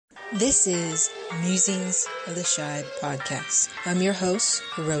This is Musings of the Shibe podcast. I'm your host,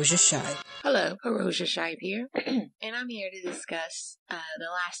 Hiroja Shibe. Hello, Hiroja Shibe here, and I'm here to discuss the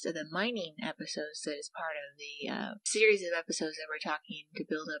last of the mining episodes that is part of the series of episodes that we're talking to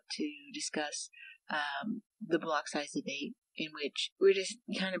build up to discuss the block size debate, in which we're just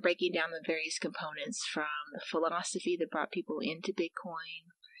kind of breaking down the various components from the philosophy that brought people into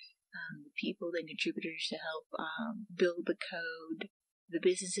Bitcoin, the people, the contributors to help build the code, the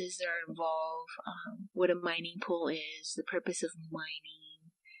businesses that are involved, what a mining pool is, the purpose of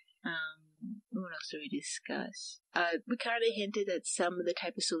mining. What else did we discuss? We kind of hinted at some of the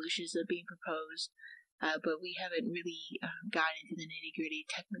type of solutions that are being proposed, but we haven't really gotten into the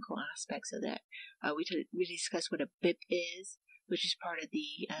nitty-gritty technical aspects of that. We discussed what a BIP is, which is part of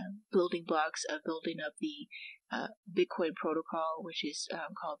the building blocks of building up the Bitcoin protocol, which is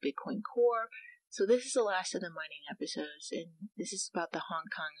called Bitcoin Core. So this is the last of the mining episodes, and this is about the Hong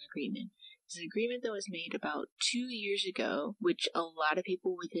Kong Agreement. It's an agreement that was made about 2 years ago, which a lot of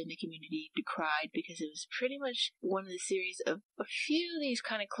people within the community decried because it was pretty much one of the series of a few of these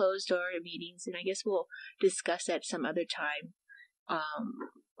kind of closed-door meetings, and I guess we'll discuss that some other time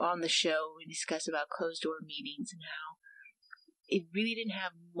on the show. We discuss about closed-door meetings and how it really didn't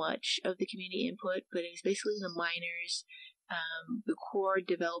have much of the community input, but it was basically the miners, the core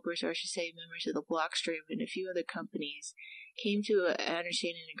developers, or I should say members of the Blockstream and a few other companies came to an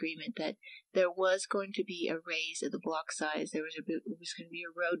understanding agreement that there was going to be a raise of the block size. There was going to be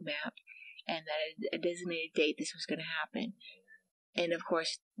a roadmap, and that at a designated date this was going to happen. And of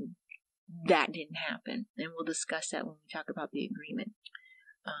course, that didn't happen, and we'll discuss that when we talk about the agreement.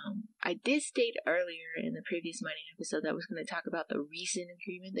 I did state earlier in the previous mining episode that I was going to talk about the recent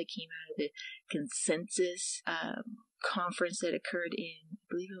agreement that came out of the consensus conference that occurred in, I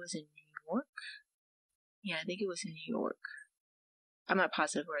believe it was in New York. Yeah, I think it was in New York. I'm not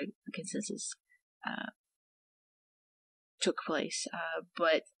positive where the consensus took place,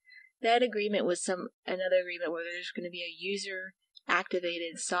 but that agreement was another agreement where there's going to be a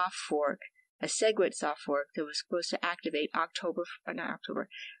user-activated soft fork, a SegWit soft fork that was supposed to activate August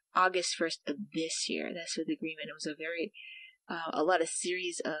 1st of this year. That's the agreement. It was a lot of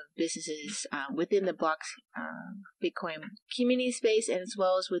series of businesses within the block Bitcoin community space, and as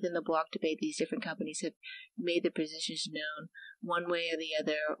well as within the block debate. These different companies have made their positions known one way or the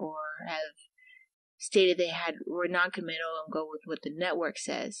other, or have stated they were non-committal and go with what the network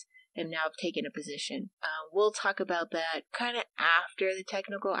says, and now have taken a position. We'll talk about that kind of after the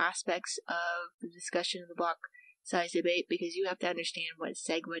technical aspects of the discussion of the block size debate, because you have to understand what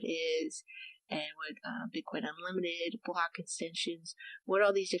SegWit is and what Bitcoin Unlimited, block extensions, what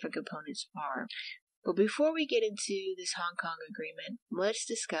all these different components are. But before we get into this Hong Kong agreement, let's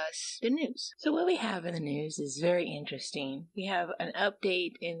discuss the news. So what we have in the news is very interesting. We have an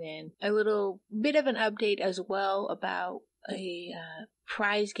update and then a little bit of an update as well about a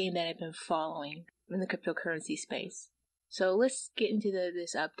prize game that I've been following in the cryptocurrency space. So let's get into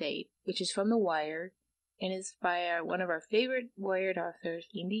this update, which is from The Wire, and it's by one of our favorite Wired authors,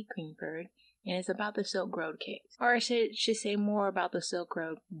 Indy Greenberg, and it's about the Silk Road case. Or I should say more about the Silk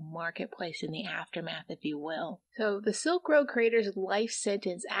Road marketplace and the aftermath, if you will. So the Silk Road creator's life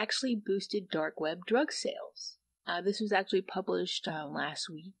sentence actually boosted dark web drug sales. This was actually published last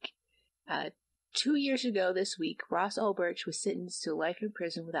week. 2 years ago this week, Ross Ulbricht was sentenced to life in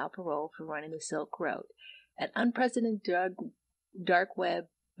prison without parole for running the Silk Road, an unprecedented dark web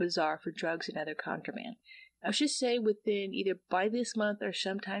bazaar for drugs and other contraband. I should say within either by this month or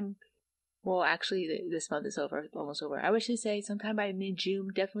sometime. Well, actually, this month is almost over. I would say sometime by mid-June,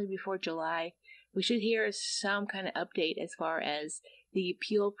 definitely before July, we should hear some kind of update as far as the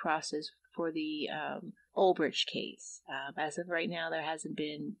appeal process for the Ulbricht case. As of right now, there hasn't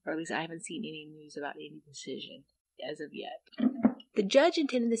been, or at least I haven't seen any news about any decision as of yet. The judge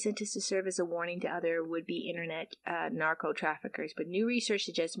intended the sentence to serve as a warning to other would-be internet narco-traffickers, but new research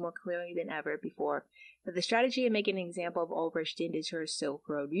suggests more clearly than ever before that the strategy of making an example of Ulbricht didn't deter Silk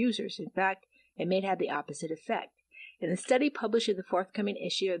Road users. In fact, it may have the opposite effect. In a study published in the forthcoming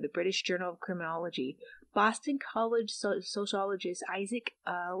issue of the British Journal of Criminology, Boston College sociologist Isaac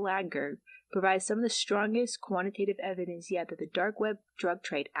Langer provides some of the strongest quantitative evidence yet that the dark web drug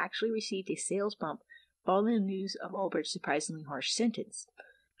trade actually received a sales bump following the news of Ulbricht's surprisingly harsh sentence.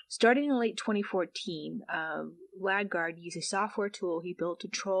 Starting in late 2014, Lagarde used a software tool he built to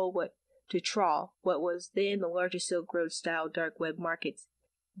trawl what was then the largest Silk Road style dark web markets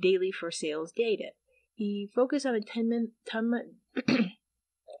daily for sales data. He focused on a 10-month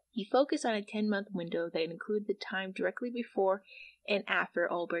window that included the time directly before and after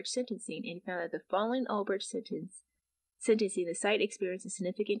Ulbricht's sentencing, and found that the following Ulbricht sentencing, the site experienced a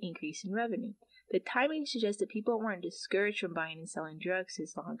significant increase in revenue. The timing suggests that people weren't discouraged from buying and selling drugs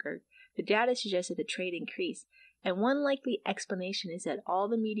as longer. The data suggests that the trade increased. And one likely explanation is that all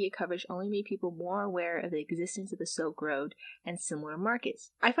the media coverage only made people more aware of the existence of the Silk Road and similar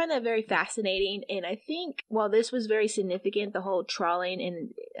markets. I find that very fascinating, and I think while this was very significant, the whole trawling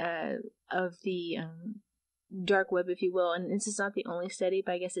of the dark web, if you will, and this is not the only study,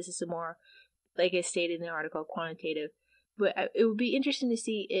 but I guess this is a more, like I stated in the article, quantitative. But it would be interesting to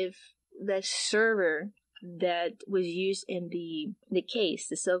see if the server that was used in the case,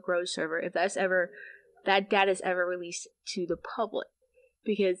 the Silk Road server, if that data is ever released to the public,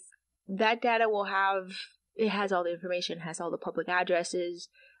 because that data has all the information, has all the public addresses,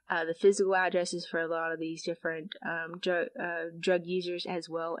 the physical addresses for a lot of these different drug users as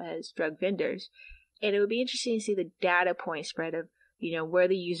well as drug vendors. And it would be interesting to see the data point spread of, where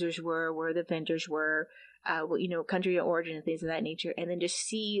the users were, where the vendors were, country of origin and things of that nature. And then just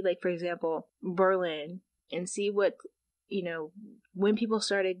see, like, for example, Berlin, and see what, when people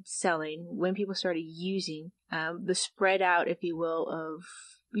started selling, when people started using, the spread out, if you will, of,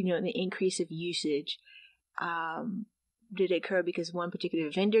 the increase of usage. Did it occur because one particular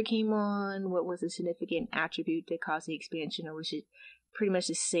vendor came on? What was the significant attribute that caused the expansion? Or was it pretty much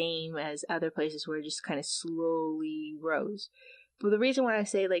the same as other places where it just kind of slowly rose? But the reason why I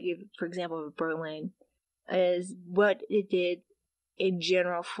say, like, if, for example, Berlin, is what it did in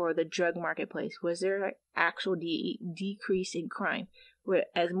general for the drug marketplace. Was there an actual decrease in crime?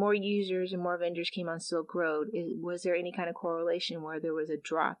 As more users and more vendors came on Silk Road, was there any kind of correlation where there was a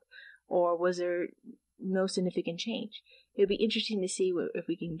drop? Or was there no significant change? It would be interesting to see if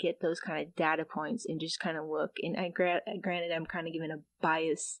we can get those kind of data points and just kind of look. And granted, I'm kind of giving a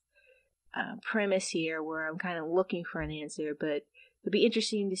biased premise here where I'm kind of looking for an answer, but it'd be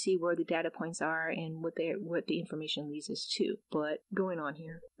interesting to see where the data points are and what the information leads us to. But going on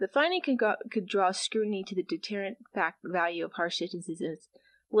here, the finding could draw scrutiny to the deterrent value of harsh sentences in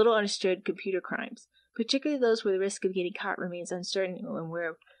little understood computer crimes, particularly those where the risk of getting caught remains uncertain and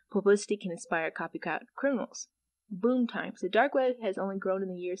where publicity can inspire copycat criminals. Boom times. The dark web has only grown in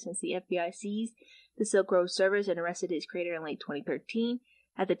the years since the FBI seized the Silk Road servers and arrested its creator in late 2013.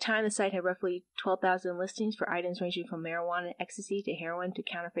 At the time, the site had roughly 12,000 listings for items ranging from marijuana, ecstasy, to heroin, to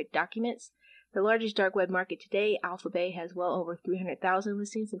counterfeit documents. The largest dark web market today, Alphabet, has well over 300,000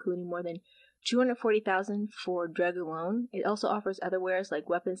 listings, including more than 240,000 for drug alone. It also offers other wares like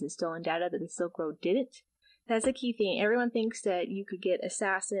weapons and stolen data that the Silk Road didn't. That's a key thing. Everyone thinks that you could get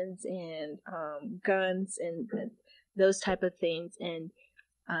assassins and guns and those type of things, and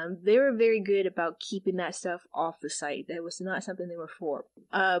they were very good about keeping that stuff off the site. That was not something they were for.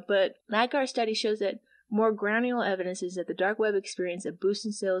 But Lagarde's study shows that more granular evidence is that the dark web experienced a boost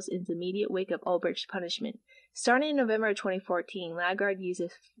in sales in the immediate wake of Ulbricht's punishment. Starting in November of 2014, Lagarde used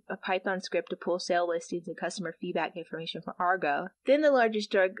a Python script to pull sale listings and customer feedback information from Argo, then the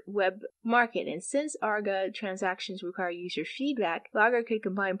largest dark web market. And since Argo transactions require user feedback, Lagarde could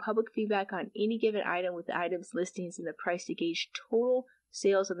combine public feedback on any given item with the item's listings and the price to gauge total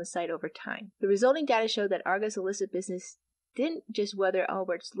sales on the site over time. The resulting data showed that Argo's illicit business didn't just weather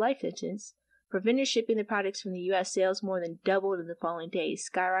Albert's life sentence. For vendors shipping their products from the U.S., sales more than doubled in the following days,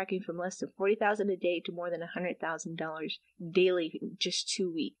 skyrocketing from less than $40,000 a day to more than $100,000 daily in just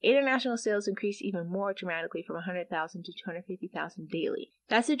 2 weeks. International sales increased even more dramatically from $100,000 to $250,000 daily.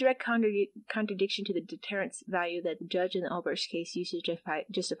 That's a direct contradiction to the deterrence value that the judge in the Albert's case used to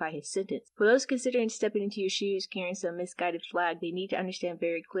justify his sentence. For those considering stepping into your shoes carrying some misguided flag, they need to understand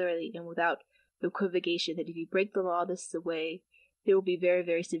very clearly and without equivocation that if you break the law, this is the way. There will be very,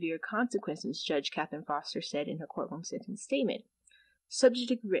 very severe consequences, Judge Catherine Foster said in her courtroom sentence statement.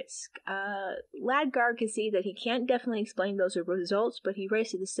 Subject risk. Lagarde can see that he can't definitely explain those results, but he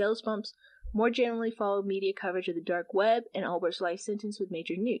writes that the sales bumps more generally followed media coverage of the dark web and Albert's life sentence with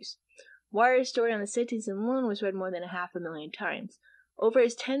major news. Wired's story on the sentence alone was read more than 500,000 times. Over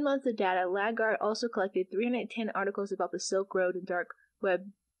his 10 months of data, Lagarde also collected 310 articles about the Silk Road and dark web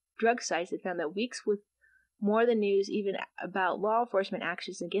drug sites and found that weeks with more than news even about law enforcement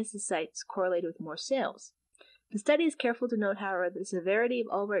actions against the sites correlated with more sales. The study is careful to note, however, that the severity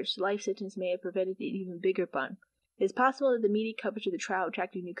of Albert's life sentence may have prevented an even bigger bump. It is possible that the media coverage of the trial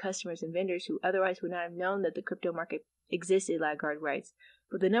attracted new customers and vendors who otherwise would not have known that the crypto market existed, Lagarde writes,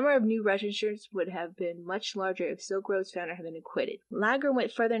 but the number of new registrants would have been much larger if Silk Road's founder had been acquitted. Lagarde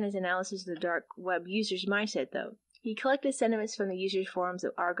went further in his analysis of the dark web users' mindset, though. He collected sentiments from the users' forums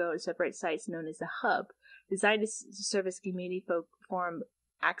of Argo and separate sites known as the Hub, designed to service community forum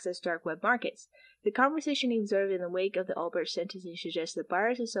access dark web markets. The conversation he observed in the wake of the Albert sentencing suggests that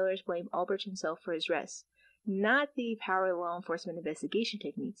buyers and sellers blame Albert himself for his arrest. not the power of law enforcement investigation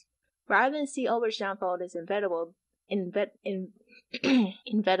techniques. Rather than see Albert's downfall as inevitable,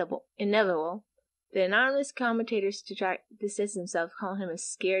 the anonymous commentators distance themselves, calling him a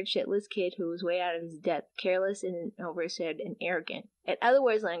scared, shitless kid who was way out of his depth, careless and over his head, and arrogant. In other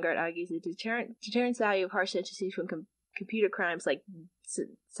words, Landgaard argues the deterrence value of harsh sentences from computer crimes like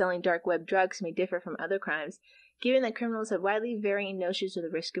selling dark web drugs may differ from other crimes, given that criminals have widely varying notions of the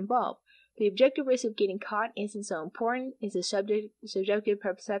risk involved. The objective risk of getting caught isn't so important as the subjective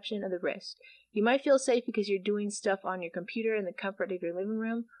perception of the risk. You might feel safe because you're doing stuff on your computer in the comfort of your living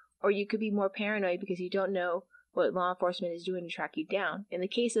room, or you could be more paranoid because you don't know what law enforcement is doing to track you down. In the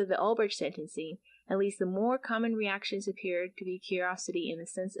case of the Albrecht sentencing, at least the more common reactions appear to be curiosity and a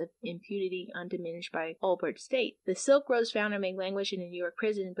sense of impunity undiminished by Albrecht's state. The Silk Road's founder may languish in a New York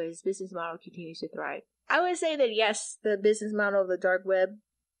prison, but his business model continues to thrive. I would say that yes, the business model of the dark web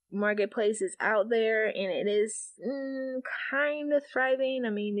marketplace is out there, and it is kind of thriving. I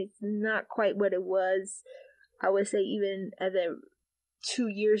mean, it's not quite what it was, I would say, even at the 2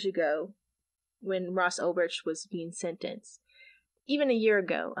 years ago when Ross Ulbricht was being sentenced. Even a year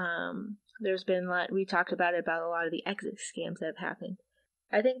ago, there's been a lot, we talked about a lot of the exit scams that have happened.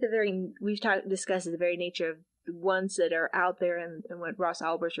 I think discussed the very nature of the ones that are out there and what Ross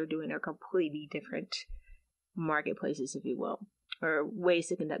Ulbricht are doing are completely different marketplaces, if you will, or ways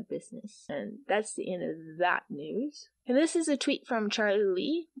to conduct business. And that's the end of that news. And this is a tweet from Charlie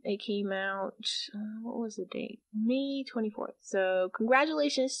Lee. It came out, what was the date? May 24th. So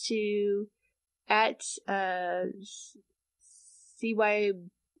congratulations to CY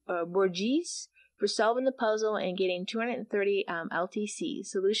Borges for solving the puzzle and getting 230 LTC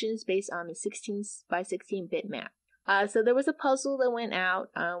solutions based on the 16 by 16 bitmap. So there was a puzzle that went out,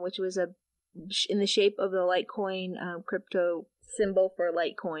 which was in the shape of the Litecoin crypto symbol for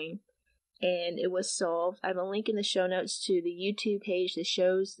Litecoin, and it was solved. I have a link in the show notes to the YouTube page that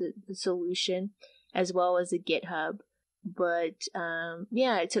shows the solution, as well as the GitHub. But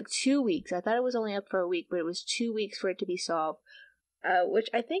it took 2 weeks. I thought it was only up for a week, but it was 2 weeks for it to be solved, which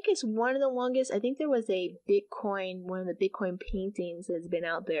I think is one of the longest. I think there was one of the Bitcoin paintings that's been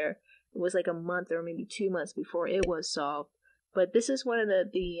out there. It was like a month or maybe 2 months before it was solved. But this is one of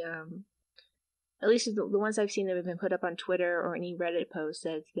the at least the ones I've seen that have been put up on Twitter or any Reddit post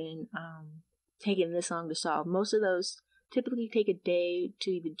that's been taking this long to solve. Most of those typically take a day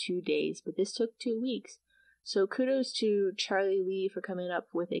to even 2 days, but this took 2 weeks. So kudos to Charlie Lee for coming up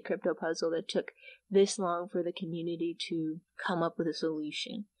with a crypto puzzle that took this long for the community to come up with a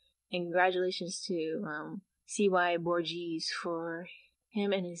solution. And congratulations to CY Borges for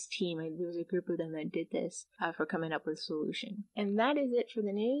him and his team. There was a group of them that did this for coming up with a solution. And that is it for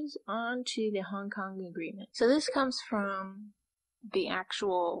the news. On to the Hong Kong agreement. So this comes from the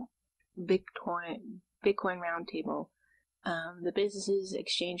actual Bitcoin roundtable. The businesses,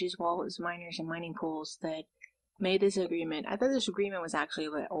 exchanges, wallets, miners, and mining pools that made this agreement. I thought this agreement was actually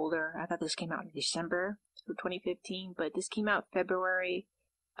a bit older. I thought this came out in December of 2015, but this came out February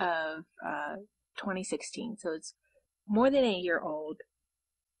of 2016. So it's more than a year old.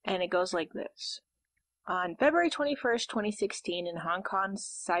 And it goes like this. On February 21st, 2016, in Hong Kong's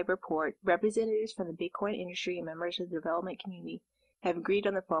Cyberport, representatives from the Bitcoin industry and members of the development community have agreed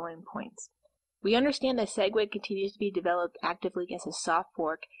on the following points. We understand that SegWit continues to be developed actively as a soft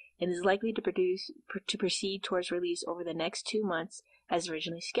fork and is likely to proceed towards release over the next 2 months as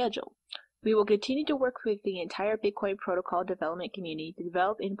originally scheduled. We will continue to work with the entire Bitcoin protocol development community to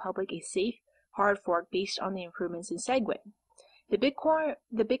develop in public a safe hard fork based on the improvements in SegWit. The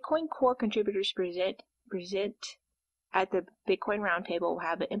Bitcoin core contributors present at the Bitcoin Roundtable will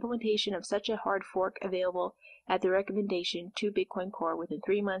have an implementation of such a hard fork available at the recommendation to Bitcoin Core within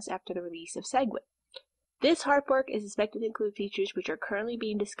 3 months after the release of SegWit. This hard fork is expected to include features which are currently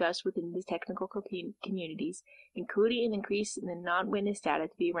being discussed within the technical communities, including an increase in the non-witness data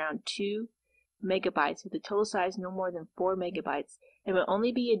to be around 2 megabytes with a total size no more than 4 megabytes, and will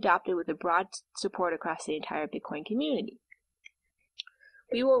only be adopted with a broad support across the entire Bitcoin community.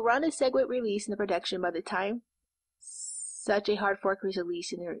 We will run a SegWit release in the production by the time such a hard fork is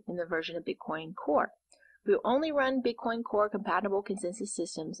released in the version of Bitcoin Core. We will only run Bitcoin Core compatible consensus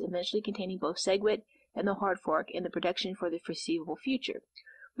systems, eventually containing both SegWit and the hard fork in the production for the foreseeable future.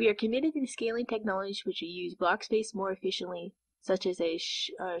 We are committed to scaling technologies which use block space more efficiently, such as a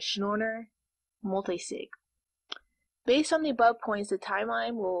Sonor multisig. Based on the above points, the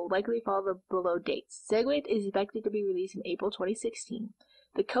timeline will likely follow the below dates. SegWit is expected to be released in April 2016.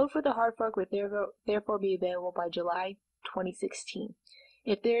 The code for the hard fork will therefore be available by July 2016.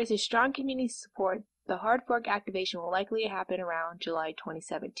 If there is a strong community support, the hard fork activation will likely happen around July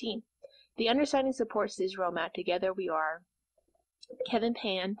 2017. The undersigned supports this roadmap. Together we are Kevin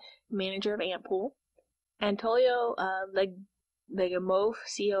Pan, manager of Ampool, Antonio Legamov,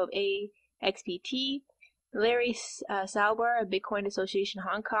 CEO of AXPT, Larry Sauber of Bitcoin Association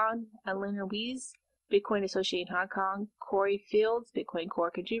Hong Kong, Alain Ruiz, Bitcoin Association Hong Kong, Corey Fields, Bitcoin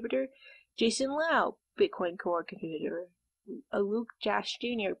Core contributor, Jason Lau, Bitcoin Core contributor, Luke Jash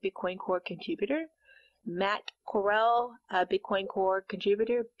Jr., Bitcoin Core contributor, Matt Corell, Bitcoin Core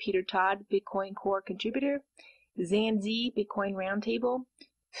contributor, Peter Todd, Bitcoin Core contributor, Zanzi, Bitcoin Roundtable,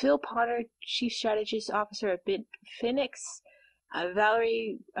 Phil Potter, Chief Strategist Officer at Bitfinex,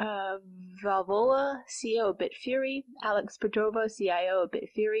 Valerie Valvola, CEO of Bitfury, Alex Pedrova, CIO of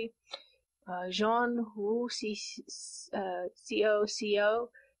Bitfury, Jean Wu,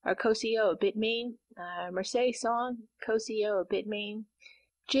 co-CEO of Bitmain, Marseille Song, co-CEO of Bitmain,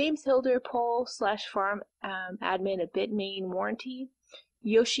 James Hilder, Pole / farm admin of Bitmain Warranty,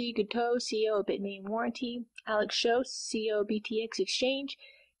 Yoshi Goto, CEO of Bitmain Warranty, Alex Schoss, CEO of BTX Exchange,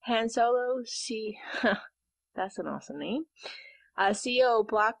 Han Solo, that's an awesome name, CEO of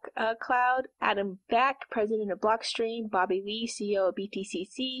Block Cloud, Adam Back, President of Blockstream, Bobby Lee, CEO of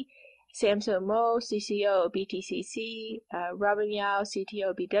BTCC, Samson Mo, CCO of BTCC, Robin Yao, CTO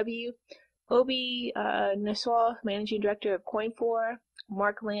of BW, Obi Naswal, Managing Director of Coin4,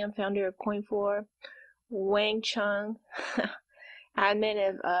 Mark Lamb, founder of Coin4, Wang Chung, admin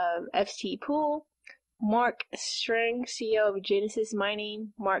of FT Pool, Mark String, CEO of Genesis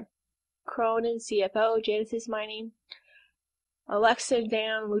Mining, Mark Cronin, CFO of Genesis Mining, Alexa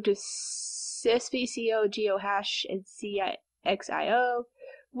Dan Lutasispi, CEO of GeoHash and CXIO,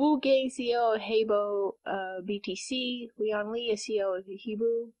 Wu Gang, CEO of Heibo BTC, Leon Lee, CEO of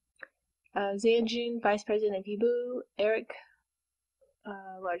Hibu, Zanjun, Vice President of Hibu, Eric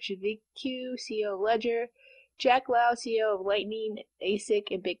Larchevicq, CEO of Ledger, Jack Lau, CEO of Lightning,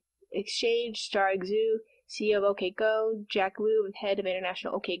 ASIC and Big Exchange, Star Xu, CEO of OKGo, Jack Liu, head of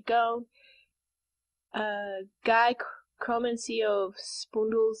International OKGo, Guy Croman, CEO of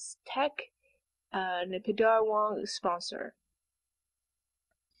Spoondles Tech, and Pidar Wong, sponsor.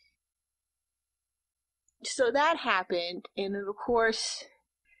 So that happened, and of course,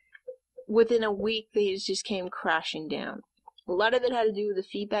 within a week, they just came crashing down. A lot of it had to do with the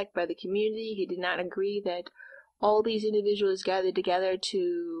feedback by the community. He did not agree that all these individuals gathered together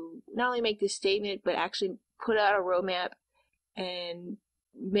to not only make this statement, but actually put out a roadmap and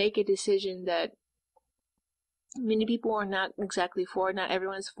make a decision that many people are not exactly for. Not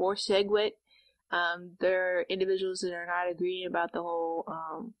everyone's for SegWit. There are individuals that are not agreeing about the whole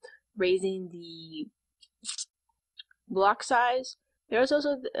raising the block size. There's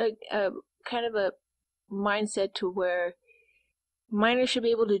also a kind of a mindset to where miners should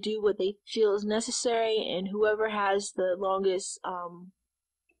be able to do what they feel is necessary, and whoever has the longest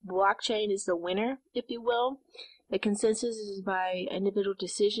blockchain is the winner, if you will. The consensus is by individual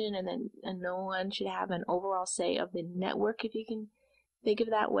decision, and no one should have an overall say of the network, if you can think of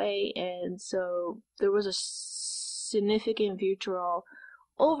it that way. And so there was a significant vitriol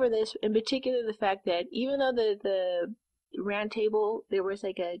over this, in particular the fact that even though the roundtable, there was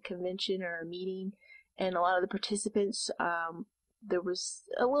like a convention or a meeting, and a lot of the participants, there was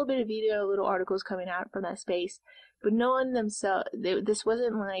a little bit of video, little articles coming out from that space, but no one themselves, this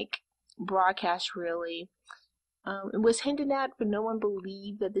wasn't like broadcast really. It was hinted at, but no one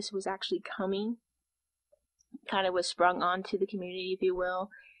believed that this was actually coming. Kind of was sprung onto the community, if you will.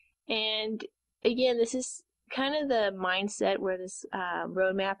 And again, this is kind of the mindset where this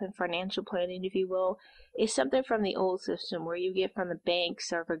roadmap and financial planning, if you will, is something from the old system where you get from the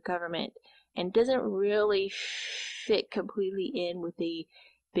banks or for government, and doesn't really fit completely in with the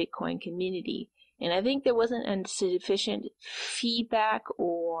Bitcoin community. And I think there wasn't sufficient feedback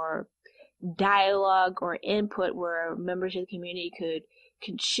or dialogue or input where members of the community could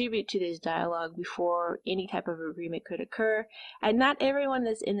contribute to this dialogue before any type of agreement could occur. And not everyone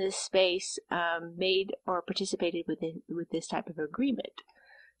that's in this space made or participated with this type of agreement.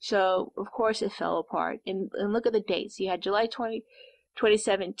 So, of course, it fell apart. And look at the dates. You had July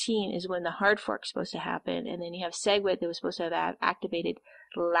 2017 is when the hard fork is supposed to happen, and then you have SegWit that was supposed to have activated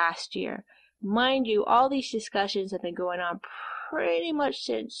last year. Mind you, all these discussions have been going on pretty much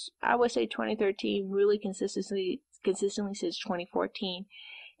since, I would say, 2013, really consistently since 2014.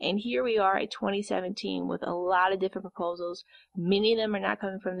 And here we are at 2017 with a lot of different proposals. Many of them are not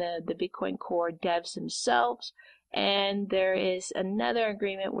coming from the Bitcoin Core devs themselves. And there is another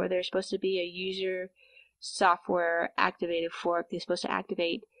agreement where there's supposed to be a user software activated fork. They're supposed to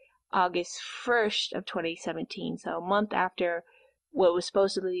activate August 1st of 2017, so a month after what was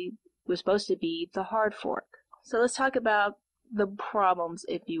supposed to be the hard fork. So let's talk about the problems,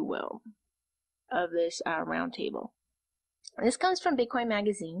 if you will. of this roundtable. This comes from Bitcoin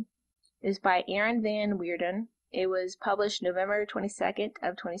Magazine. It's by Aaron Van Weerden. It was published November 22nd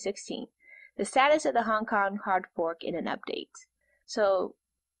of 2016. The status of the Hong Kong hard fork in an update. So,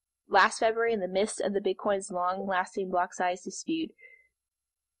 last February, in the midst of the Bitcoin's long-lasting block size dispute,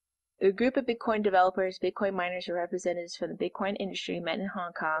 a group of Bitcoin developers, Bitcoin miners, and representatives from the Bitcoin industry met in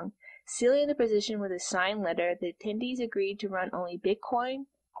Hong Kong. Sealing the position with a signed letter, the attendees agreed to run only Bitcoin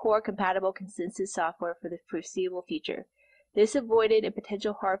core-compatible consensus software for the foreseeable future. This avoided a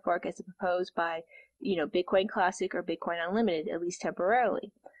potential hard fork as proposed by, Bitcoin Classic or Bitcoin Unlimited, at least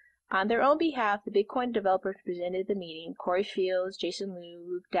temporarily. On their own behalf, the Bitcoin developers presented the meeting. Corey Fields, Jason Liu,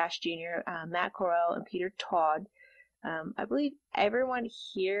 Luke Dash Jr., Matt Corell, and Peter Todd. I believe everyone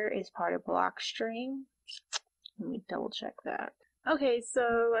here is part of Blockstream. Let me double check that. Okay,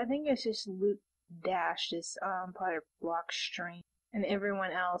 so I think it's just Luke Dash is part of Blockstream, and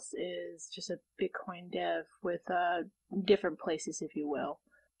everyone else is just a Bitcoin dev with different places, if you will.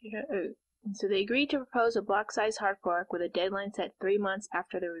 So they agreed to propose a block-size hard fork with a deadline set 3 months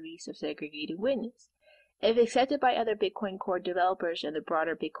after the release of segregated witness. If accepted by other Bitcoin Core developers and the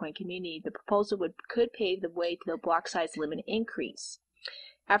broader Bitcoin community, the proposal could pave the way to the block size limit increase.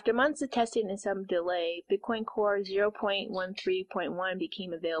 After months of testing and some delay, Bitcoin Core 0.13.1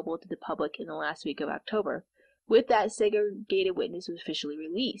 became available to the public in the last week of October. With that, segregated witness was officially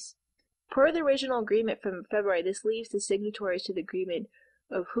released. Per the original agreement from February, this leaves the signatories to the agreement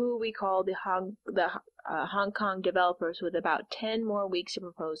of who we call the Hong Kong developers with about 10 more weeks to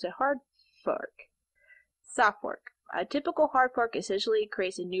propose a hard fork. Soft fork. A typical hard fork essentially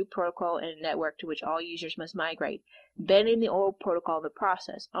creates a new protocol and a network to which all users must migrate, bending the old protocol in the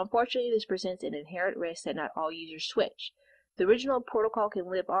process. Unfortunately, this presents an inherent risk that not all users switch. The original protocol can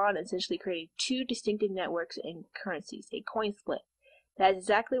live on, essentially creating two distinctive networks and currencies, a coin split. That is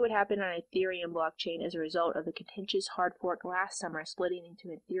exactly what happened on Ethereum blockchain as a result of the contentious hard fork last summer, splitting into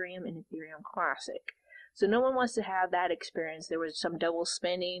Ethereum and Ethereum Classic. So no one wants to have that experience. There was some double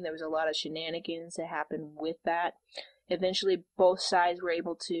spending. There was a lot of shenanigans that happened with that. Eventually, both sides were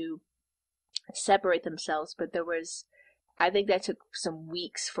able to separate themselves, but I think that took some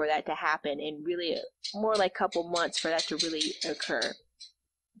weeks for that to happen, and really more like a couple months for that to really occur.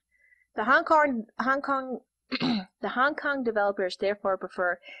 The Hong Kong developers therefore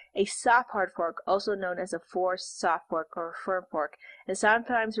prefer a soft hard fork, also known as a forced soft fork or a firm fork, and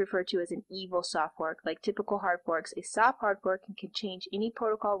sometimes referred to as an evil soft fork. Like typical hard forks, a soft hard fork can change any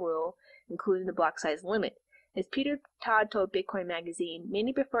protocol rule, including the block size limit. As Peter Todd told Bitcoin Magazine,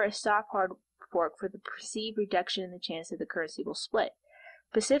 many prefer a soft hard fork for the perceived reduction in the chance that the currency will split.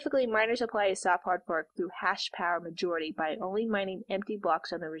 Specifically, miners apply a soft hard fork through hash power majority by only mining empty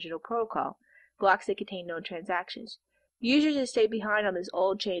blocks on the original protocol, blocks that contain no transactions. Users that stay behind on this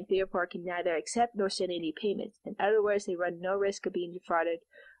old chain therefore can neither accept nor send any payments. In other words, they run no risk of being defrauded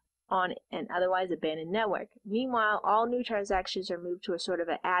on an otherwise abandoned network. Meanwhile, all new transactions are moved to a sort of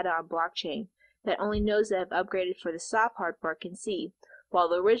an add-on blockchain that only nodes that have upgraded for the soft hard fork can see. While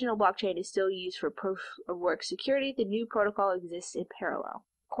the original blockchain is still used for proof-of-work security, the new protocol exists in parallel.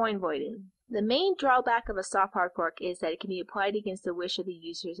 Coin voiding. The main drawback of a soft hard fork is that it can be applied against the wish of the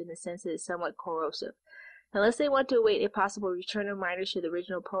users in the sense that it's somewhat corrosive. Unless they want to await a possible return of miners to the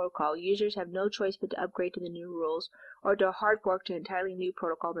original protocol, users have no choice but to upgrade to the new rules or to a hard fork to an entirely new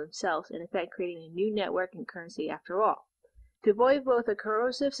protocol themselves, in effect creating a new network and currency after all. To avoid both a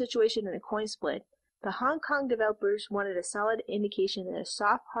corrosive situation and a coin split, the Hong Kong developers wanted a solid indication that a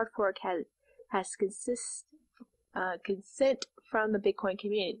soft hard fork has consent from the Bitcoin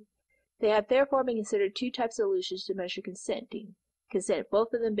community. They have therefore been considered two types of solutions to measure consent,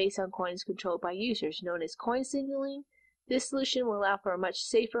 both of them based on coins controlled by users, known as coin signaling. This solution will allow for a much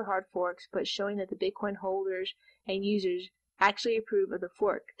safer hard forks, but showing that the Bitcoin holders and users actually approve of the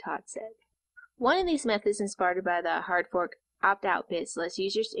fork, Todd said. One of these methods, inspired by the hard fork opt-out bits, lets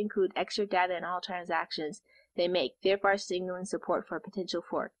users include extra data in all transactions they make, thereby signaling support for a potential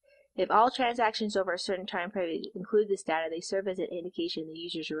fork. If all transactions over a certain time period include this data, they serve as an indication the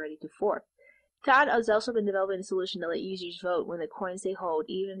users are ready to fork. Todd has also been developing a solution to let users vote when the coins they hold,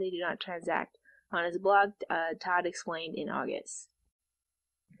 even if they do not transact. On his blog, Todd explained in August.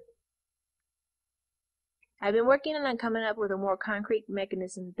 I've been working on coming up with a more concrete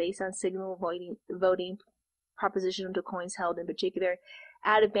mechanism based on signal voting propositional to coins held, in particular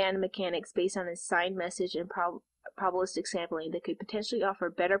out-of-band mechanics based on a signed message and probabilistic sampling that could potentially offer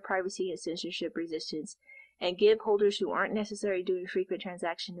better privacy and censorship resistance and give holders who aren't necessarily doing frequent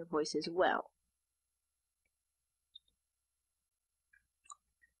transaction a voice as well.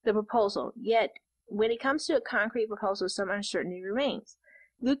 The proposal. Yet, when it comes to a concrete proposal, some uncertainty remains.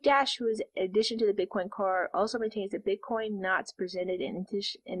 Luke Dash, who is in addition to the Bitcoin Core, also maintains that Bitcoin Knots presented an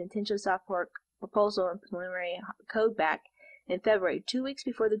intentional soft fork proposal and preliminary code back in February, 2 weeks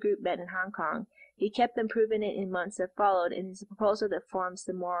before the group met in Hong Kong. He kept improving it in months that followed, and is a proposal that forms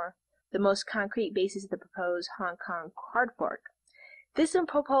the most concrete basis of the proposed Hong Kong hard fork. This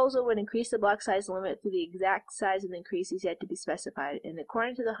proposal would increase the block size limit to the exact size of the increase is yet to be specified, and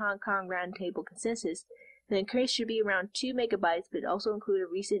according to the Hong Kong Roundtable consensus, the increase should be around 2 megabytes, but also include a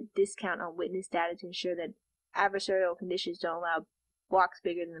recent discount on witness data to ensure that adversarial conditions don't allow blocks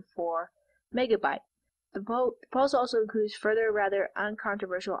bigger than 4 megabyte. The proposal also includes further, rather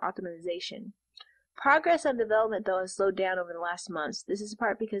uncontroversial optimization. Progress on development, though, has slowed down over the last months. This is in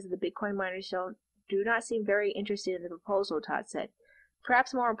part because the Bitcoin miners do not seem very interested in the proposal, Todd said.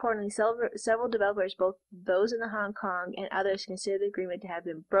 Perhaps more importantly, several developers, both those in the Hong Kong and others, consider the agreement to have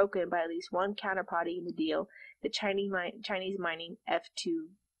been broken by at least one counterparty in the deal, the Chinese mining F2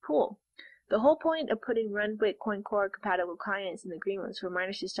 pool. The whole point of putting Run Bitcoin Core compatible clients in the agreement was for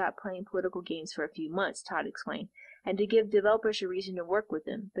miners to stop playing political games for a few months, Todd explained, and to give developers a reason to work with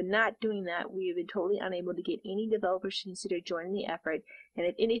them. But not doing that, we have been totally unable to get any developers to consider joining the effort, and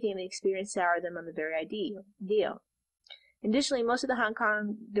if anything, the experience soured them on the very deal. Additionally, most of the Hong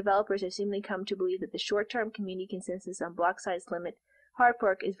Kong developers have seemingly come to believe that the short-term community consensus on block size limit hard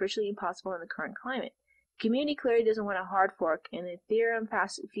fork is virtually impossible in the current climate. The community clearly doesn't want a hard fork, and the Ethereum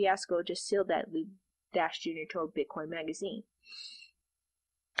fiasco just sealed that, Luke Dash Jr. told Bitcoin Magazine.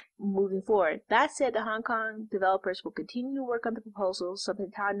 Moving forward, that said, the Hong Kong developers will continue to work on the proposal, something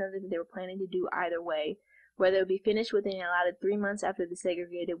Todd noted that they were planning to do either way, whether it would be finished within an allotted 3 months after the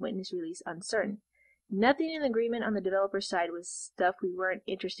segregated witness release uncertain. Nothing in the agreement on the developer side was stuff we weren't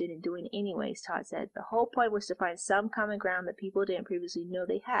interested in doing anyways, Todd said. The whole point was to find some common ground that people didn't previously know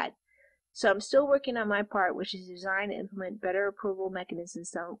they had. So I'm still working on my part, which is to design and implement better approval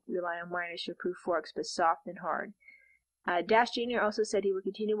mechanisms that don't rely on miners to approve forks, but soft and hard. Dash Jr. also said he would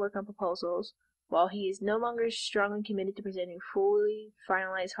continue to work on proposals. While he is no longer strongly committed to presenting fully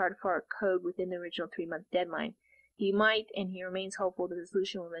finalized hard fork code within the original 3-month deadline, he might, and he remains hopeful that the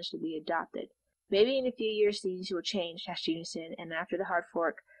solution will eventually be adopted. Maybe in a few years things will change, Dash Jr. said, and after the hard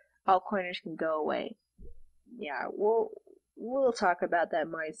fork, altcoiners can go away. Yeah, we'll talk about that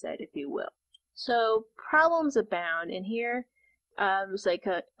mindset, if you will. So, problems abound, and here was like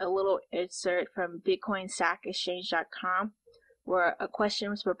a little excerpt from BitcoinStackExchange.com, where a question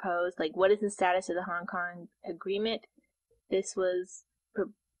was proposed, like, what is the status of the Hong Kong agreement? This was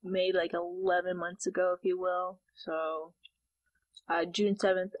made like 11 months ago, if you will, so June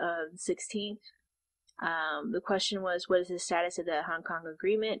 7th of 16th. The question was, what is the status of the Hong Kong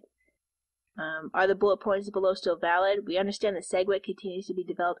agreement? Are the bullet points below still valid? We understand that SegWit continues to be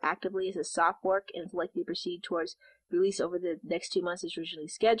developed actively as a soft fork and is likely to proceed towards release over the next 2 months as originally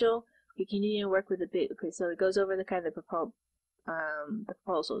scheduled. We continue to work with so it goes over the kind of the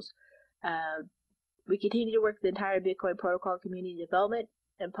proposals. We continue to work with the entire Bitcoin protocol community development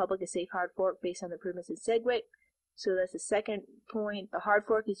and public a safe hard fork based on the improvements in SegWit. So that's the second point. The hard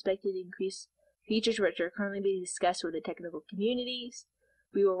fork is expected to increase features which are currently being discussed with the technical communities.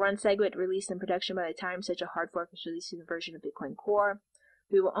 We will run SegWit released in production by the time such a hard fork is released in a version of Bitcoin Core.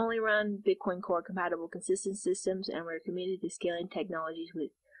 We will only run Bitcoin Core compatible consistent systems, and we're committed to scaling technologies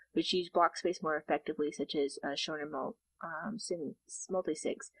which use block space more effectively, such as Sonor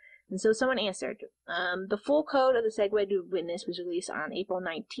multisigs. And so someone answered. The full code of the SegWit witness was released on April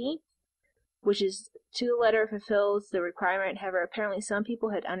 19th, which is to the letter fulfills the requirement. However, apparently some people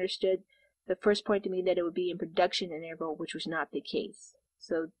had understood the first point to me that it would be in production in April, which was not the case.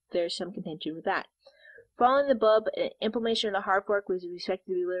 So there's some contention with that. Following the bub, implementation of the hard fork was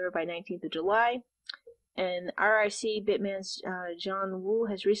expected to be delivered by 19th of July. And RIC Bitman's John Wu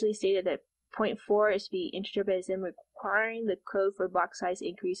has recently stated that point 4 is to be interpreted as them requiring the code for block size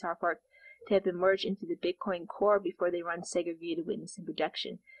increase hard fork to have been merged into the Bitcoin Core before they run segregated witness in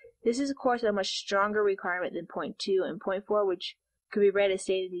production. This is, of course, a much stronger requirement than point 2, and point 4, which could be read as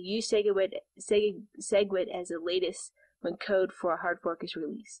stated to use SegWit as the latest when code for a hard fork is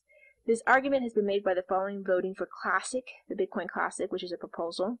released. This argument has been made by the following voting for Classic, the Bitcoin Classic, which is a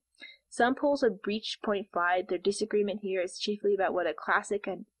proposal. Some pools have breached point 5. Their disagreement here is chiefly about whether Classic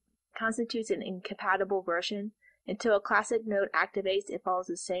constitutes an incompatible version. Until a Classic node activates, it follows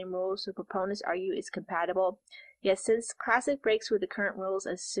the same rules, so proponents argue it's compatible. Yet since Classic breaks with the current rules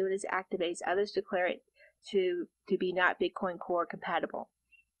as soon as it activates, others declare it to be not Bitcoin Core compatible.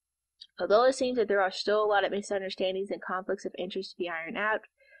 Although it seems that there are still a lot of misunderstandings and conflicts of interest to be ironed out,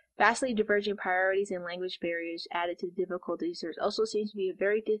 vastly diverging priorities and language barriers added to the difficulties, there also seems to be a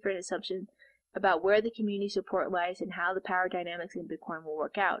very different assumption about where the community support lies and how the power dynamics in Bitcoin will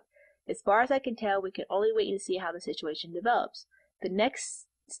work out. As far as I can tell, we can only wait and see how the situation develops. The next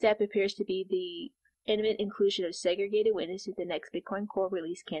step appears to be the imminent inclusion of segregated witness in the next Bitcoin Core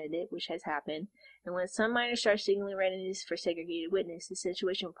release candidate, which has happened. And when some miners start signaling readiness for segregated witness, the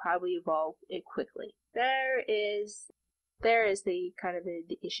situation will probably evolve it quickly. There is the kind of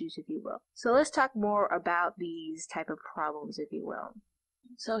the issues, if you will. So let's talk more about these type of problems, if you will.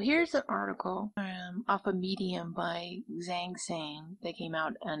 So here's an article off of Medium by Zhang Sang that came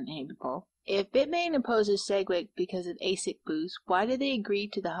out on April. If Bitmain imposes SegWit because of ASIC boost, why did they agree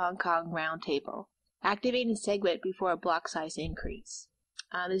to the Hong Kong Roundtable, activating SegWit before a block size increase?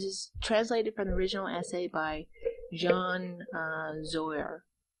 This is translated from the original essay by Jean Zoyer.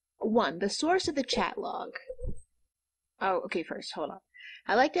 1. The source of the chat log. Oh, okay, first, hold on.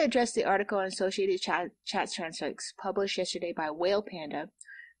 I'd like to address the article on Associated Chat Transcripts published yesterday by Whale Panda,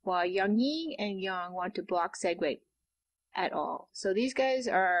 while Yang Ying and Yang want to block SegWit at all. So these guys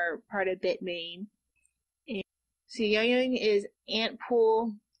are part of Bitmain. So Yang Ying is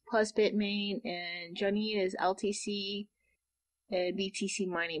Antpool plus Bitmain, and Zhang Ying is LTC and BTC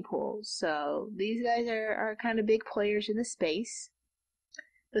mining pools. So these guys are kind of big players in the space.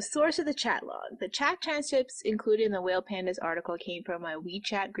 The source of the chat log. The chat transcripts included in the Whale Pandas article came from a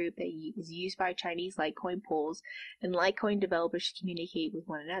WeChat group that is used by Chinese Litecoin pools and Litecoin developers to communicate with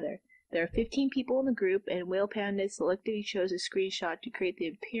one another. There are 15 people in the group, and Whale Pandas selectively chose a screenshot to create the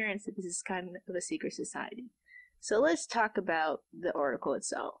appearance that this is kind of a secret society. So let's talk about the article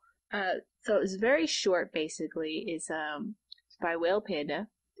itself. So it's very short, basically. It's by Whale Panda.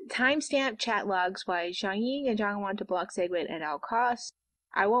 Timestamp chat logs why Zhang Ying and Zhang want to block SegWit at all costs.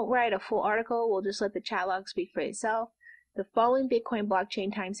 I won't write a full article, we'll just let the chat log speak for itself. The following Bitcoin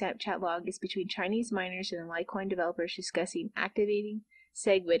blockchain timestamp chat log is between Chinese miners and Litecoin developers discussing activating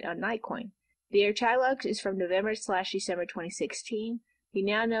SegWit on Litecoin. Their chat log is from November/December 2016. We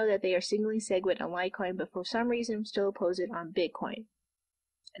now know that they are signaling SegWit on Litecoin, but for some reason still oppose it on Bitcoin.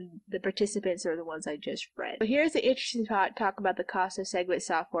 And the participants are the ones I just read. So here's the interesting talk about the cost of SegWit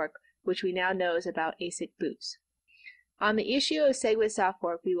soft fork, which we now know is about ASIC boost. On the issue of SegWit soft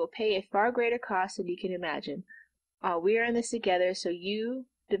fork, we will pay a far greater cost than you can imagine. We are in this together, so you,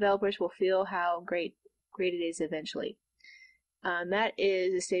 developers, will feel how great it is eventually. That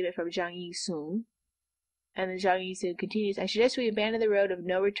is a statement from Zhang Yixun. And then Zhang Yixun continues, I suggest we abandon the road of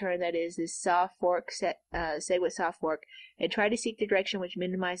no return, that is, this soft fork, SegWit soft fork, and try to seek the direction which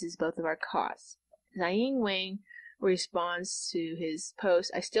minimizes both of our costs. Zhang Wang responds to his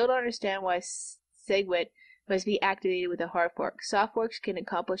post, I still don't understand why SegWit must be activated with a hard fork. Soft forks can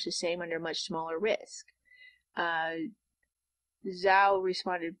accomplish the same under much smaller risk. Zhao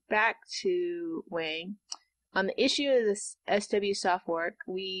responded back to Wang, on the issue of the SW soft fork,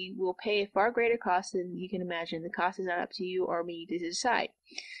 we will pay a far greater cost than you can imagine. The cost is not up to you or me to decide.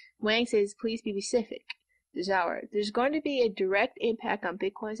 Wang says, please be specific. Zhao, there's going to be a direct impact on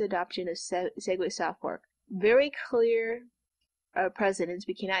Bitcoin's adoption of SegWit soft fork. Very clear precedents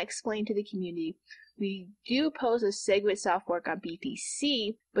we cannot explain to the community. We do oppose a SegWit soft fork on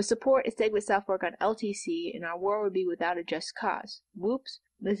BTC, but support a SegWit soft fork on LTC, and our war would be without a just cause. Whoops.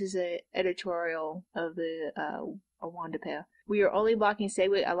 This is an editorial of the Wandapea. We are only blocking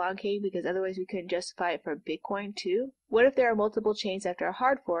SegWit along King because otherwise we couldn't justify it for Bitcoin too. What if there are multiple chains after a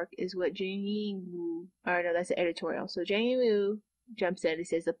hard fork is what Jing Wu, or no, that's the editorial. So Jing Wu jumps in and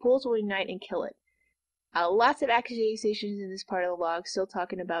says the pools will unite and kill it. Lots of accusations in this part of the log, still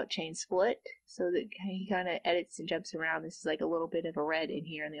talking about chain split. So that he kind of edits and jumps around. This is like a little bit of a red in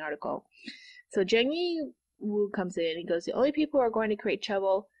here in the article. So Zheng Wu comes in and goes, the only people who are going to create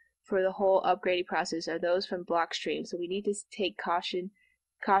trouble for the whole upgrading process are those from Blockstream. So we need to take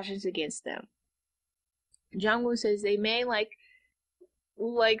cautions against them. Zhang Wu says they may, like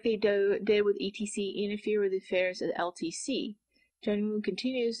they did with ETC, interfere with the affairs of the LTC. Zhang Wu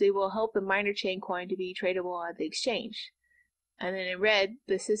continues, they will help the minor chain coin to be tradable at the exchange. And then in red,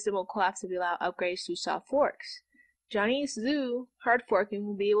 the system will collapse if we allow upgrades through soft forks. Johnny Zhu, hard forking,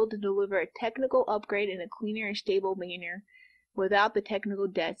 will be able to deliver a technical upgrade in a cleaner and stable manner without the technical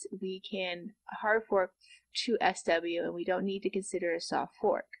debts. We can hard fork to SW, and we don't need to consider a soft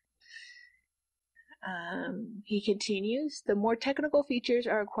fork. He continues, the more technical features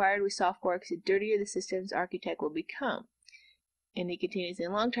are acquired with soft forks, the dirtier the system's architect will become. And he continues, in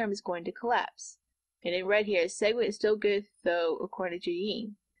the long term, it's going to collapse. And in red here, SegWit is still good, though, according to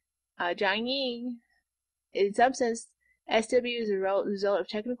Ying. Zhang Ying, in some sense, SW is a result of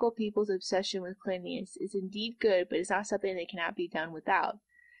technical people's obsession with cleanliness. It's indeed good, but it's not something that cannot be done without.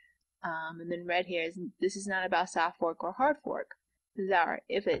 And then red here is, this is not about soft fork or hard fork. Zara,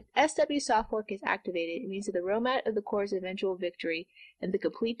 if a SW soft fork is activated, it means that the roadmap of the core's eventual victory and the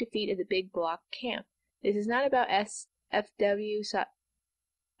complete defeat of the big block camp. This is not about SFW soft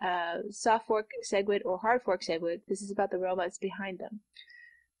fork SegWit or hard fork SegWit. This is about the robots behind them.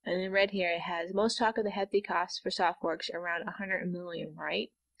 And in red here, it has most talk of the hefty costs for soft forks, around 100 million, right?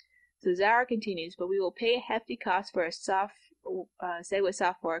 So Zara continues, but we will pay a hefty cost for a soft SegWit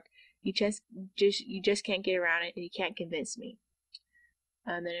soft fork. You just can't get around it, and you can't convince me.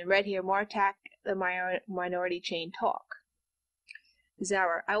 And then in red here, more attack the minority chain talk.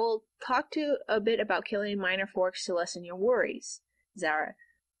 Zara, I will talk to a bit about killing minor forks to lessen your worries. Zara,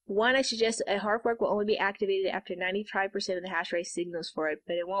 one, I suggest a hard fork will only be activated after 95% of the hash rate signals for it,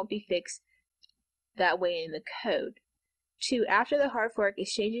 but it won't be fixed that way in the code. 2, after the hard fork,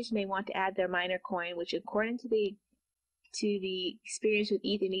 exchanges may want to add their minor coin, which according to the experience with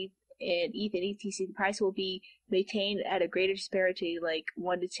ETH and ETC, the price will be maintained at a greater disparity, like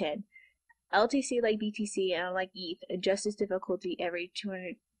 1 to 10. LTC, like BTC, and unlike ETH, adjusts its difficulty every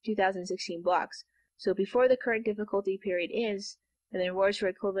 2016 blocks. So before the current difficulty period ends, and the rewards for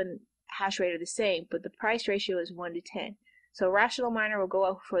equivalent hash rate are the same, but the price ratio is 1 to 10. So a rational miner will go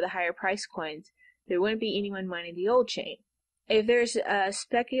out for the higher price coins. There wouldn't be anyone mining the old chain. If there's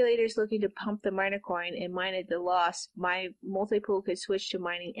speculators looking to pump the miner coin and mine at the loss, my multi-pool could switch to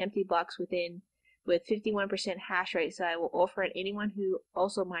mining empty blocks with 51% hash rate, so I will offer it anyone who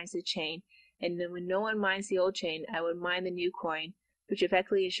also mines the chain, and then when no one mines the old chain, I would mine the new coin, which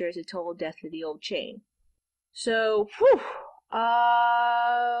effectively ensures a total death to the old chain. So,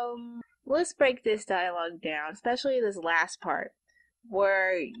 let's break this dialogue down, especially this last part,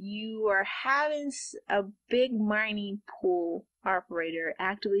 where you are having a big mining pool operator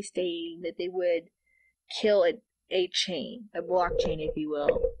actively stating that they would kill a chain, a blockchain, if you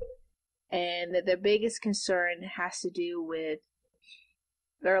will, and that their biggest concern has to do with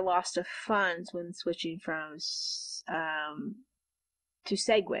their loss of funds when switching from to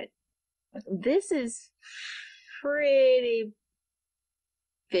SegWit. This is pretty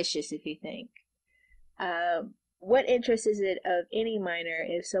vicious, if you think. What interest is it of any miner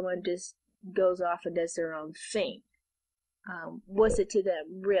if someone just goes off and does their own thing? What's it to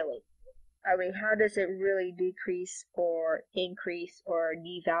them, really? I mean, how does it really decrease or increase or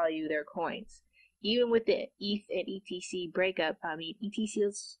devalue their coins? Even with the ETH and ETC breakup, I mean,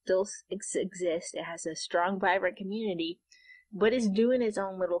 ETC still exists. It has a strong, vibrant community, but it's doing its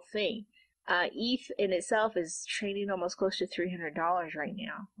own little thing. ETH in itself is trading almost close to $300 right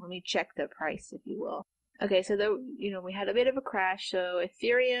now. Let me check the price, if you will. Okay, so we had a bit of a crash. So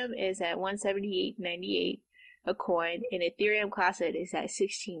Ethereum is at $178.98 a coin, and Ethereum Classic is at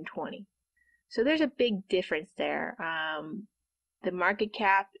 $16.20. So there's a big difference there. The market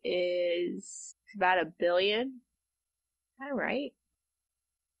cap is about $1 billion. All right,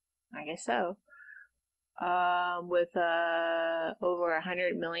 I guess so. With over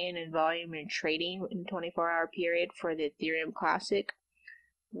 100 million in volume in trading in 24-hour period for the Ethereum Classic,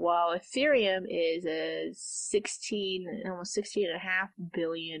 while Ethereum is a almost 16.5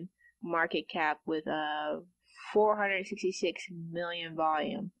 billion market cap with a 466 million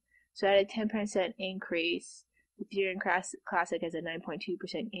volume. So at a 10% increase, Ethereum Classic has a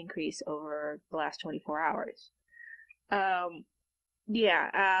 9.2% increase over the last 24 hours. That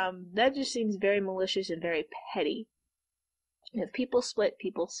just seems very malicious and very petty. If people split,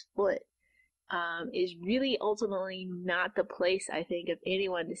 people split. Is really ultimately not the place, I think, of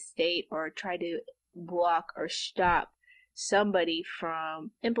anyone to state or try to block or stop somebody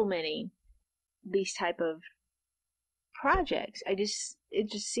from implementing these type of projects. It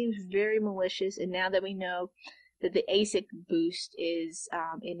just seems very malicious. And now that we know that the ASIC boost is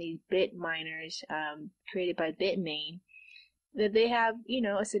in these bit miners created by Bitmain, that they have,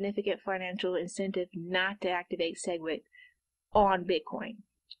 a significant financial incentive not to activate SegWit on Bitcoin.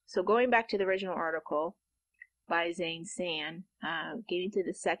 So going back to the original article by Zane San, getting to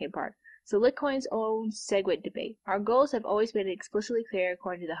the second part. So Litecoin's own SegWit debate. Our goals have always been explicitly clear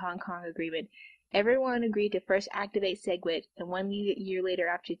according to the Hong Kong Agreement. Everyone agreed to first activate SegWit, and 1 year later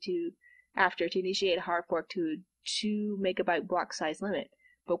after to initiate a hard fork to 2 megabyte block size limit.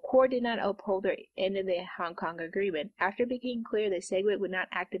 But Core did not uphold their end of the Hong Kong Agreement. After becoming clear that SegWit would not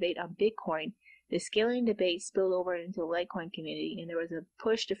activate on Bitcoin, the scaling debate spilled over into the Litecoin community, and there was a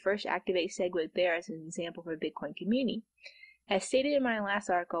push to first activate SegWit there as an example for the Bitcoin community. As stated in my last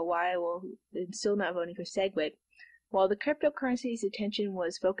article, why I will still not voting for SegWit, while the cryptocurrency's attention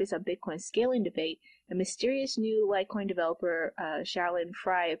was focused on Bitcoin's scaling debate, a mysterious new Litecoin developer, Shaolin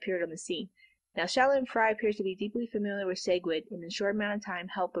Fry, appeared on the scene. Now, Shaolin Fry appears to be deeply familiar with SegWit, and in a short amount of time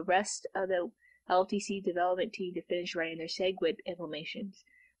helped the rest of the LTC development team to finish writing their SegWit implementations.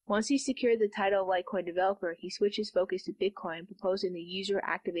 Once he secured the title of Litecoin developer, he switched his focus to Bitcoin, proposing the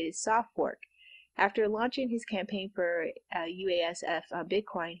user-activated soft fork. After launching his campaign for UASF on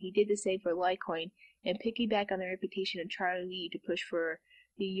Bitcoin, he did the same for Litecoin and piggybacked on the reputation of Charlie Lee to push for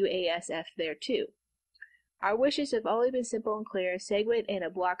the UASF there too. Our wishes have always been simple and clear: SegWit and a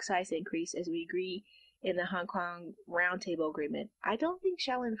block size increase, as we agree in the Hong Kong Roundtable Agreement. I don't think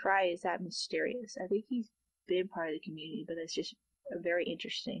Shaolin Fry is that mysterious. I think he's been part of the community, but that's just very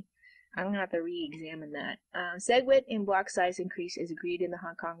interesting. I'm going to have to re-examine that. SegWit and block size increase is agreed in the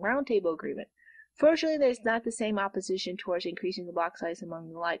Hong Kong Roundtable Agreement. Fortunately, there's not the same opposition towards increasing the block size among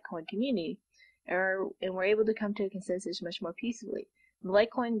the Litecoin community, and we're able to come to a consensus much more peacefully. The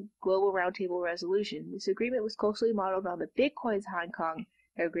Litecoin Global Roundtable Resolution. This agreement was closely modeled on the Bitcoin's Hong Kong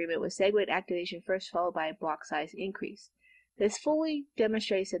agreement, with SegWit activation first, followed by a block size increase. This fully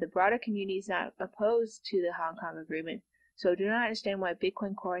demonstrates that the broader community is not opposed to the Hong Kong agreement, so do not understand why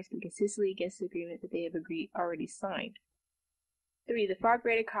Bitcoin Core has been consistently against the agreement that they have already signed. 3. The far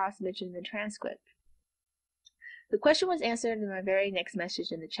greater cost mentioned in the transcript. The question was answered in my very next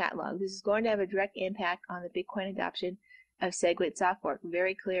message in the chat log. This is going to have a direct impact on the Bitcoin adoption of SegWit soft fork.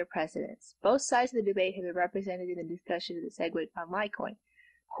 Very clear precedents. Both sides of the debate have been represented in the discussion of the SegWit on Litecoin.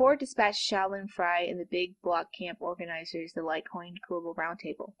 Core dispatched Shaolin Fry and the big block camp organizers, the Litecoin Global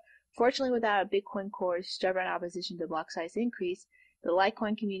Roundtable. Fortunately, without a Bitcoin Core's stubborn opposition to block size increase, the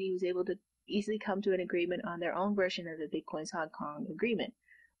Litecoin community was able to easily come to an agreement on their own version of the Bitcoin's Hong Kong agreement.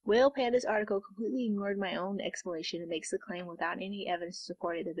 Whale Panda's article completely ignored my own explanation and makes the claim without any evidence to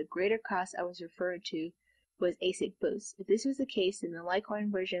support it that the greater cost I was referring to was ASIC boost. If this was the case, then the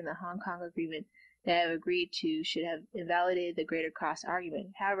Litecoin version of the Hong Kong agreement that I have agreed to should have invalidated the greater cost argument.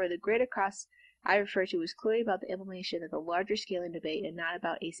 However, the greater cost I refer to was clearly about the implementation of the larger scaling debate and not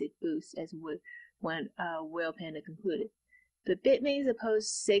about ASIC boost, as when Whale Panda concluded. The Bitmains opposed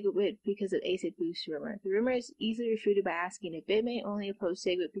SegWit because of ASIC boost rumor. The rumor is easily refuted by asking if Bitmain only opposed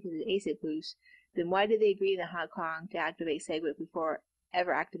SegWit because of ASIC boost, then why did they agree in Hong Kong to activate SegWit before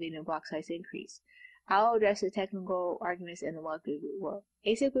ever activating a block size increase? I'll address the technical arguments in the log world.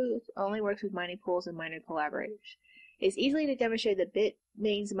 ASIC boost only works with mining pools and miner collaborators. It's easy to demonstrate that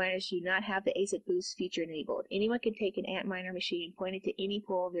Bitmain's miners do not have the ASIC boost feature enabled. Anyone can take an Antminer machine, point it to any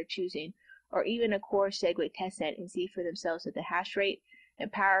pool of their choosing, or even a core SegWit testnet, and see for themselves that the hash rate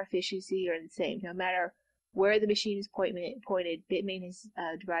and power efficiency are the same. No matter where the machine is pointed, Bitmain has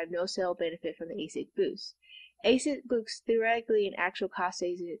derived no sale benefit from the ASIC boost. ASIC boost theoretically and actual cost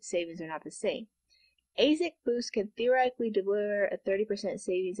savings are not the same. ASIC boost can theoretically deliver a 30%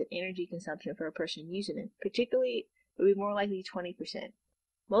 savings in energy consumption for a person using it. Particularly, it would be more likely 20%.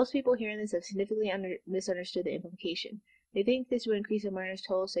 Most people hearing this have significantly misunderstood the implication. They think this would increase a miner's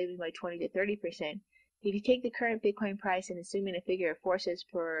total savings by 20 to 30%. If you take the current Bitcoin price and assuming a figure of 4 cents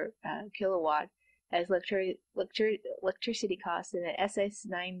per kilowatt as electricity costs, then an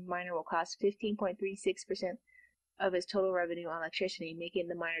SS9 miner will cost 15.36% of its total revenue on electricity, making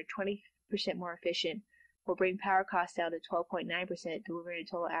the miner 20% more efficient, will bring power costs down to 12.9%, delivering a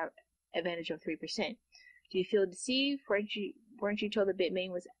total advantage of 3%. Do you feel deceived? Weren't you told that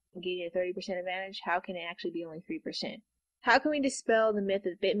Bitmain was getting a 30% advantage? How can it actually be only 3%? How can we dispel the myth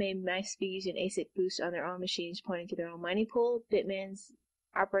that Bitmain must be using ASIC boost on their own machines pointing to their own mining pool? Bitmain's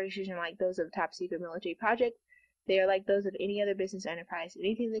operations are like those of a top-secret military project. They are like those of any other business enterprise.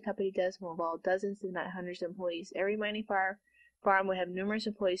 Anything the company does will involve dozens, if not hundreds, of employees. Every mining farm would have numerous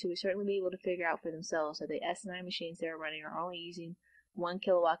employees who would certainly be able to figure out for themselves that the S9 machines they are running are only using 1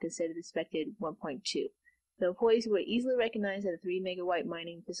 kilowatt instead of the expected 1.2. The employees would easily recognize that a 3 megawatt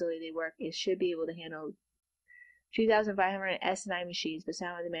mining facility they work in should be able to handle 2,500 S9 machines, but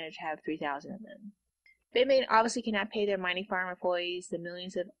somehow they manage to have 3,000 of them. Bitmain obviously cannot pay their mining farm employees the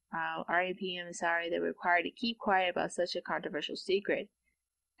millions of RMPM salary they were required to keep quiet about such a controversial secret.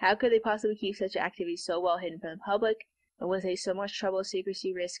 How could they possibly keep such activity so well hidden from the public? And was there so much trouble,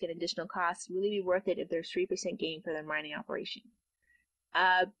 secrecy, risk, and additional costs really be worth it if there's 3% gain for their mining operation?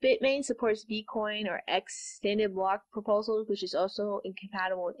 Bitmain supports Bitcoin or extended block proposals, which is also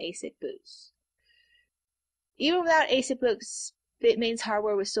incompatible with ASIC boost. Even without ASIC boost, Bitmain's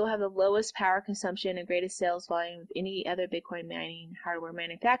hardware would still have the lowest power consumption and greatest sales volume of any other Bitcoin mining hardware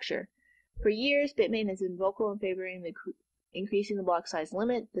manufacturer. For years, Bitmain has been vocal in favoring increasing the block size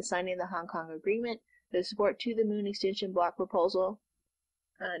limit, the signing of the Hong Kong agreement, the support to the Moon extension block proposal.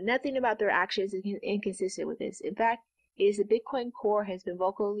 Nothing about their actions is inconsistent with this. In fact, it is the Bitcoin Core has been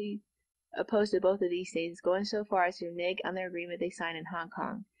vocally opposed to both of these things, going so far as to renege on their agreement they signed in Hong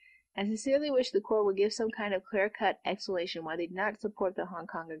Kong. I sincerely wish the court would give some kind of clear-cut explanation why they did not support the Hong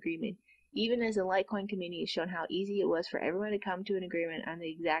Kong agreement, even as the Litecoin community has shown how easy it was for everyone to come to an agreement on the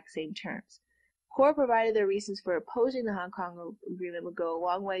exact same terms. Court provided their reasons for opposing the Hong Kong agreement would go a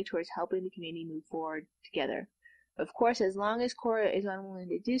long way towards helping the community move forward together. Of course, as long as Court is unwilling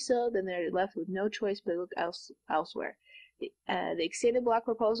to do so, then they're left with no choice but to look elsewhere. The extended block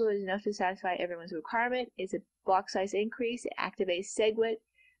proposal is enough to satisfy everyone's requirement. It's a block size increase. It activates SegWit,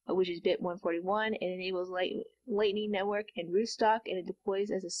 which is bit 141. It enables Lightning Network and Rootstock, and it deploys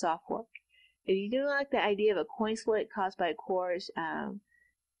as a soft fork. If you do not like the idea of a coin split caused by Core's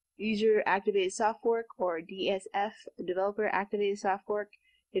user activated soft fork or DSF developer activated soft fork,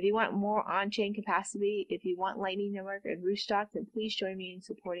 if you want more on-chain capacity, if you want Lightning Network and Rootstock, then please join me in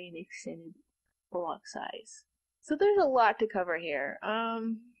supporting the extended block size. So there's a lot to cover here.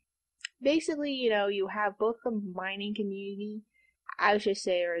 Basically, you have both the mining community, I should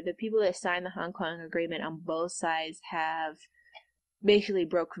say, or the people that signed the Hong Kong agreement on both sides have basically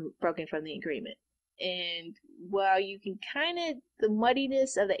broken from the agreement. And while you can the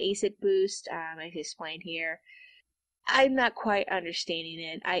muddiness of the ASIC boost, as explained here, I'm not quite understanding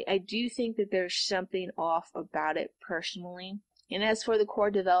it. I do think that there's something off about it personally. And as for the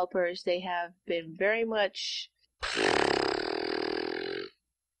core developers, they have been very much,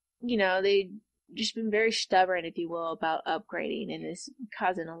 they just been very stubborn, if you will, about upgrading, and it's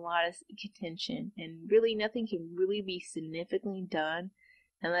causing a lot of contention. And really, nothing can really be significantly done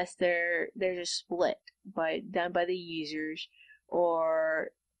unless there's a split done by the users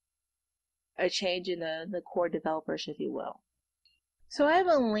or a change in the core developers, if you will. So I have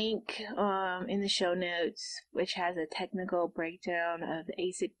a link in the show notes which has a technical breakdown of the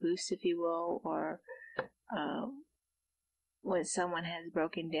ASIC boost, if you will, or when someone has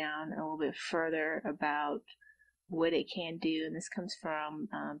broken down a little bit further about what it can do, and this comes from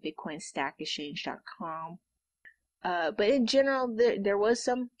BitcoinStackExchange.com. But in general, there was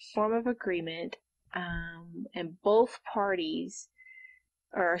some form of agreement, and both parties,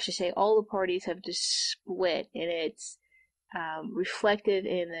 or I should say all the parties, have just split, and it's reflected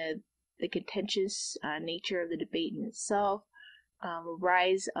in the contentious nature of the debate in itself, a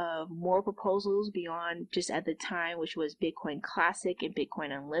rise of more proposals beyond just at the time, which was Bitcoin Classic and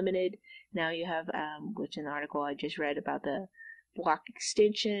Bitcoin Unlimited. Now you have, which in the article I just read about the block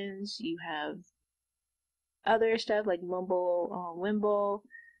extensions, you have other stuff like Mumble, Wimble,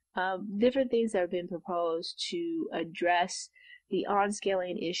 different things that have been proposed to address the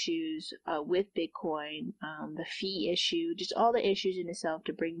on-scaling issues with Bitcoin, the fee issue, just all the issues in itself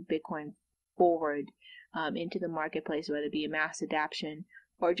to bring Bitcoin forward into the marketplace, whether it be a mass adoption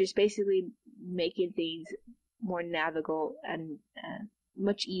or just basically making things more navigable and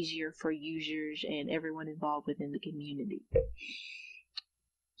much easier for users and everyone involved within the community.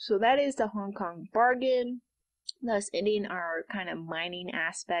 So that is the Hong Kong bargain, thus ending our kind of mining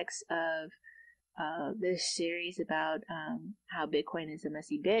aspects of this series about how Bitcoin is a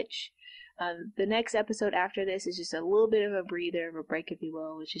messy bitch. The next episode after this is just a little bit of a breather, of a break, if you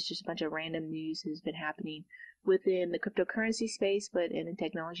will, which is just a bunch of random news that's been happening within the cryptocurrency space, but in the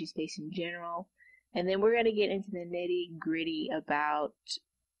technology space in general. And then we're going to get into the nitty gritty about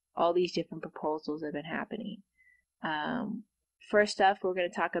all these different proposals that have been happening. First off, we're going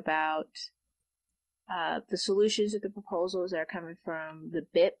to talk about the solutions of the proposals that are coming from the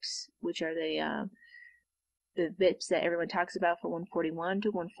BIPs, which are the BIPs that everyone talks about for 141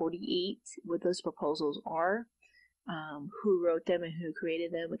 to 148, what those proposals are, who wrote them and who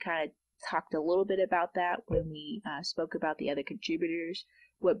created them. We kind of talked a little bit about that when we spoke about the other contributors,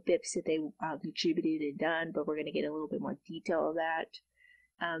 what BIPs that they contributed and done, but we're going to get a little bit more detail of that.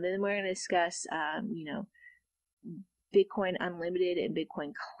 Then we're going to discuss, Bitcoin Unlimited and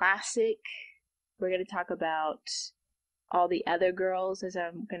Bitcoin Classic. We're going to talk about all the other girls, as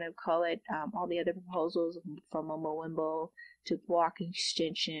I'm going to call it, all the other proposals from Wimble to block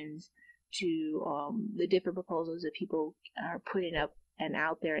extensions to the different proposals that people are putting up and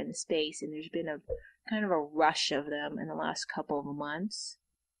out there in the space. And there's been a kind of a rush of them in the last couple of months.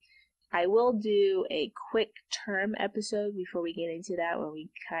 I will do a quick term episode before we get into that, where we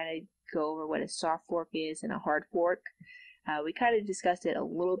kind of go over what a soft fork is and a hard fork. We kind of discussed it a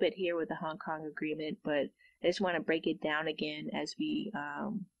little bit here with the Hong Kong agreement, but I just want to break it down again as we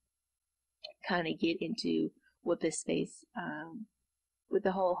kind of get into what this space, with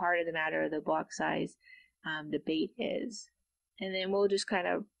the whole heart of the matter of the block size debate is. And then we'll just kind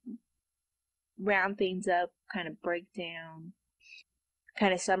of round things up, kind of break down,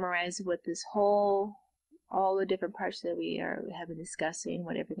 kind of summarize what this all the different parts that we have been discussing,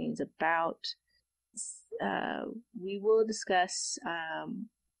 what everything's about. We will discuss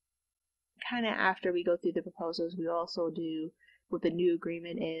kind of after we go through the proposals, we also do what the new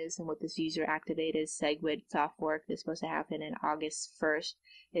agreement is and what this user activated SegWit soft fork that's supposed to happen in August 1st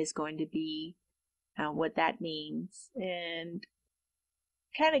is going to be, what that means, and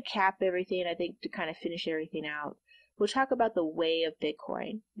kind of cap everything. I think to kind of finish everything out, we'll talk about the way of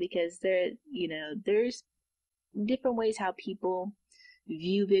Bitcoin, because there's different ways how people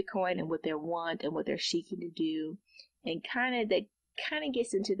view Bitcoin and what they want and what they're seeking to do, and that kind of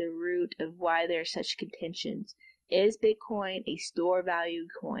gets into the root of why there's such contentions. Is Bitcoin a store value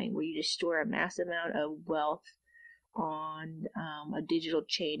coin where you just store a massive amount of wealth on a digital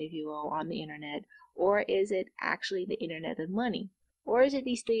chain, if you will, on the internet, or is it actually the internet of money? Or is it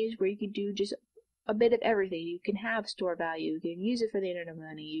these things where you can do just a bit of everything? You can have store value, you can use it for the internet of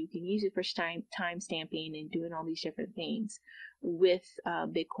money, you can use it for time stamping and doing all these different things with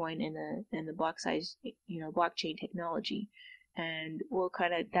Bitcoin and the block size, blockchain technology. And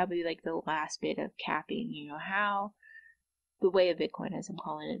that'll be like the last bit of capping, how the way of Bitcoin, as I'm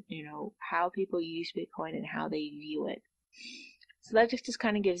calling it, how people use Bitcoin and how they view it. So that just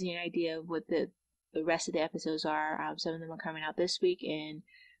kind of gives you an idea of what the rest of the episodes are. Some of them are coming out this week and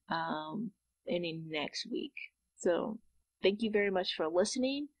in next week. So thank you very much for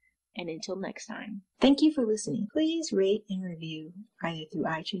listening, and until next time. Thank you for listening. Please rate and review either through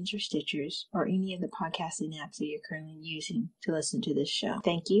iTunes or Stitchers or any of the podcasting apps that you're currently using to listen to this show.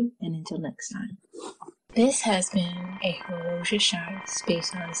 Thank you, and until next time. This has been a Hiroshi Shai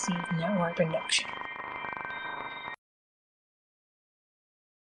Space Odyssey Network production.